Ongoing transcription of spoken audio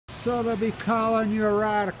So they'll be calling you a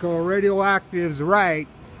radical. Radioactive's right.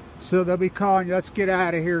 So they'll be calling you, let's get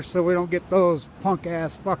out of here so we don't get those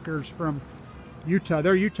punk-ass fuckers from Utah.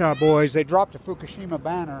 They're Utah boys. They dropped a Fukushima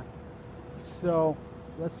banner. So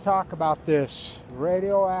let's talk about this.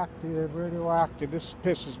 Radioactive, radioactive. This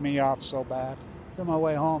pisses me off so bad. On my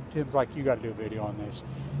way home, Tim's like, you got to do a video on this.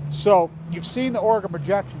 So you've seen the Oregon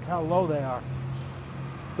projections, how low they are.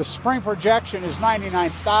 The spring projection is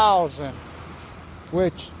 99,000,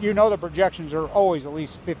 which you know the projections are always at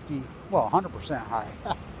least 50, well, 100% high.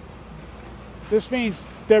 This means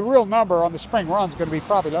the real number on the spring run is going to be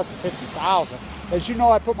probably less than 50,000. As you know,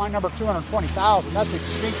 I put my number 220,000. That's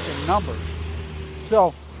extinction numbers.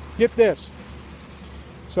 So get this.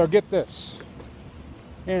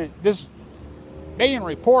 And this being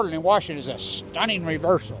reported in Washington is a stunning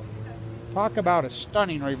reversal. Talk about a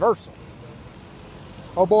stunning reversal.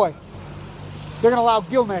 Oh boy. They're going to allow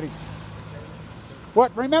gill netting.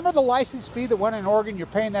 What? Remember the license fee that went in Oregon? You're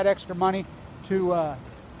paying that extra money to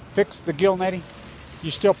fix the gill netting.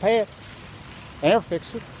 You still pay it. They never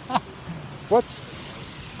fixed it. What's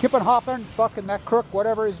Kippenhofer, fucking that crook,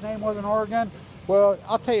 whatever his name was in Oregon? Well,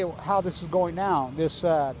 I'll tell you how this is going now.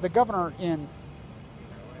 The governor in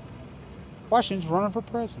Washington's running for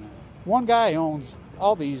president. One guy owns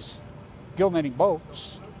all these gill netting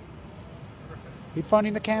boats. He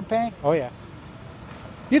funding the campaign? Oh yeah.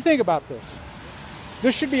 You think about this.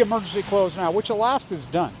 This should be emergency closed now, which Alaska's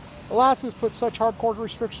done. Alaska's put such hardcore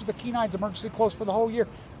restrictions, the Kenai's emergency closed for the whole year.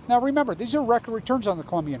 Now remember, these are record returns on the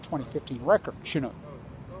Columbia in 2015. Record, Chinook.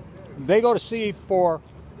 They go to sea for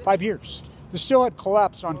 5 years. They still had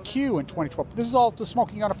collapsed on Q in 2012. This is all the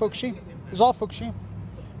smoking out of Fukushima. This is all Fukushima.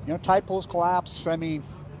 You know, tide pools collapse. I mean,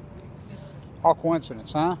 all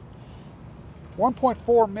coincidence, huh?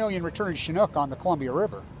 1.4 million returning Chinook on the Columbia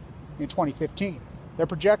River in 2015. Their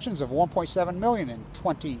projections of 1.7 million in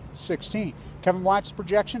 2016. Kevin White's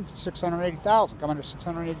projection, 680,000, coming to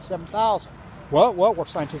 687,000. Well, we're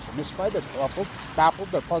scientists are mystified, they're baffled,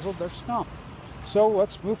 they're puzzled, they're stumped. So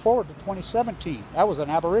let's move forward to 2017. That was an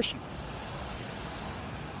aberration.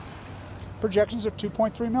 Projections of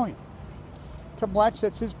 2.3 million. Kevin White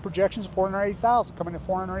sets his projections of 480,000, coming to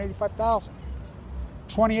 485,000.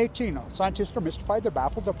 2018, scientists are mystified, they're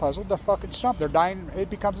baffled, they're puzzled, they're fucking stumped. They're dying, it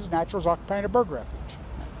becomes as natural as occupying a bird refuge.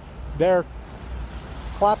 They're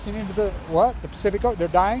collapsing into the Pacific Ocean. They're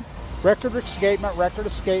dying. Record escapement, record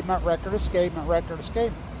escapement, record escapement, record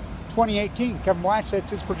escapement. 2018, Kevin White sets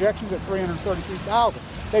his projections at 333,000.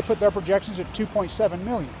 They put their projections at 2.7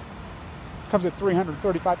 million. Comes at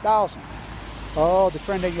 335,000. Oh, the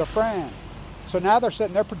trend ain't your friend. So now they're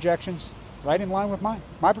setting their projections right in line with mine.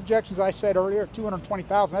 My projections, I said earlier,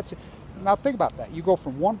 220,000. That's it. Now think about that. You go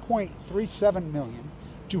from 1.37 million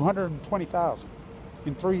to 120,000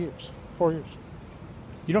 in 3 years, 4 years.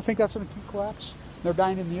 You don't think that's going to collapse? They're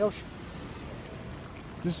dying in the ocean.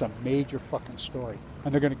 This is a major fucking story.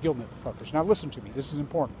 And they're going to gill net the fuckers. Now listen to me. This is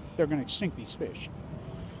important. They're going to extinct these fish.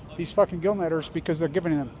 These fucking gill netters, because they're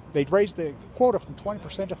giving them, they'd raised the quota from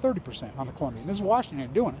 20% to 30% on the Columbia. This is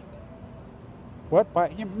Washington doing it. What?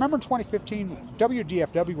 But you remember in 2015,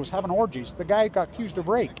 WDFW was having orgies. The guy got accused of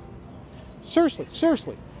rape. Seriously.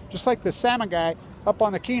 Just like the salmon guy up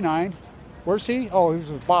on the Kenai. Where's he? Oh, he was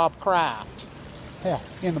with Bob Kraft. Yeah,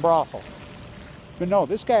 in the brothel. But no,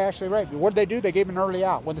 this guy actually raped. What did they do? They gave him an early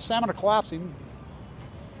out. When the salmon are collapsing,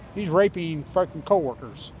 he's raping fucking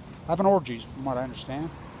coworkers. Having orgies, from what I understand.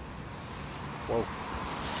 Whoa.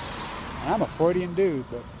 And I'm a Freudian dude,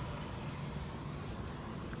 but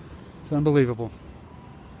it's unbelievable.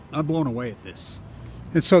 I'm blown away at this.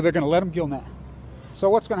 And so they're going to let them gill net. So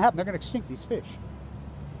what's going to happen? They're going to extinct these fish.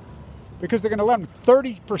 Because they're going to let them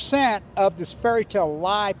 30% of this fairy tale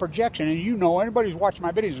lie projection. And you know, anybody who's watching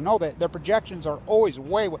my videos know that their projections are always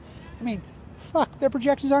way. I mean, fuck, their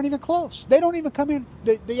projections aren't even close. They don't even come in.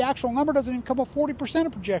 The actual number doesn't even come up 40%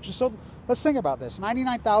 of projections. So let's think about this.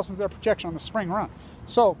 99,000 is their projection on the spring run.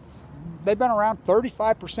 So they've been around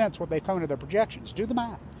 35% is what they come into their projections. Do the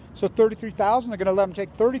math. So 33,000, they're going to let them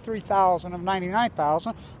take 33,000 of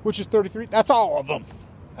 99,000, which is 33. That's all of them.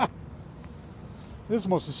 This is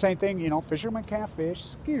almost the same thing, you know, fishermen can't fish,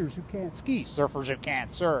 skiers who can't ski, surfers who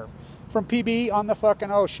can't surf. From PB on the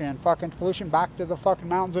fucking ocean, fucking pollution back to the fucking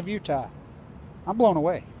mountains of Utah. I'm blown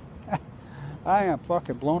away. I am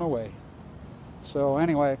fucking blown away. So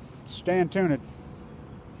anyway, stay tuned.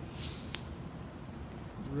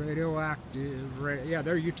 Radioactive, yeah,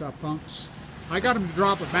 they're Utah punks. I got them to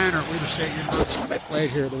drop a banner at Weber State University. They played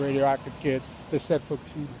here, the radioactive kids. They said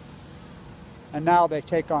Fukushima. And now they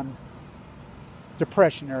take on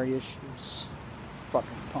depressionary issues. Fucking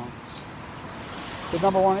punks. The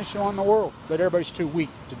 #1 issue in the world, but everybody's too weak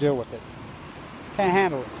to deal with it. Can't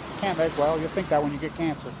handle it. Can't make well. You'll think that when you get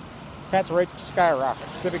cancer. Cancer rates skyrocket.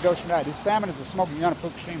 Pacific Ocean died. This salmon is the smoking gun of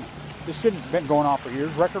Fukushima. This has been going on for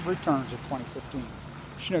years. Record returns in 2015.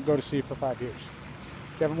 Chinook go to sea for 5 years.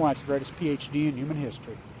 Kevin White's the greatest PhD in human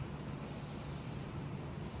history.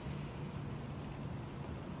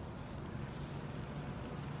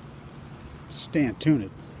 Stand tuna.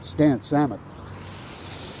 Stand salmon.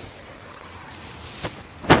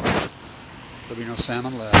 There'll be no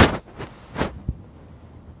salmon left.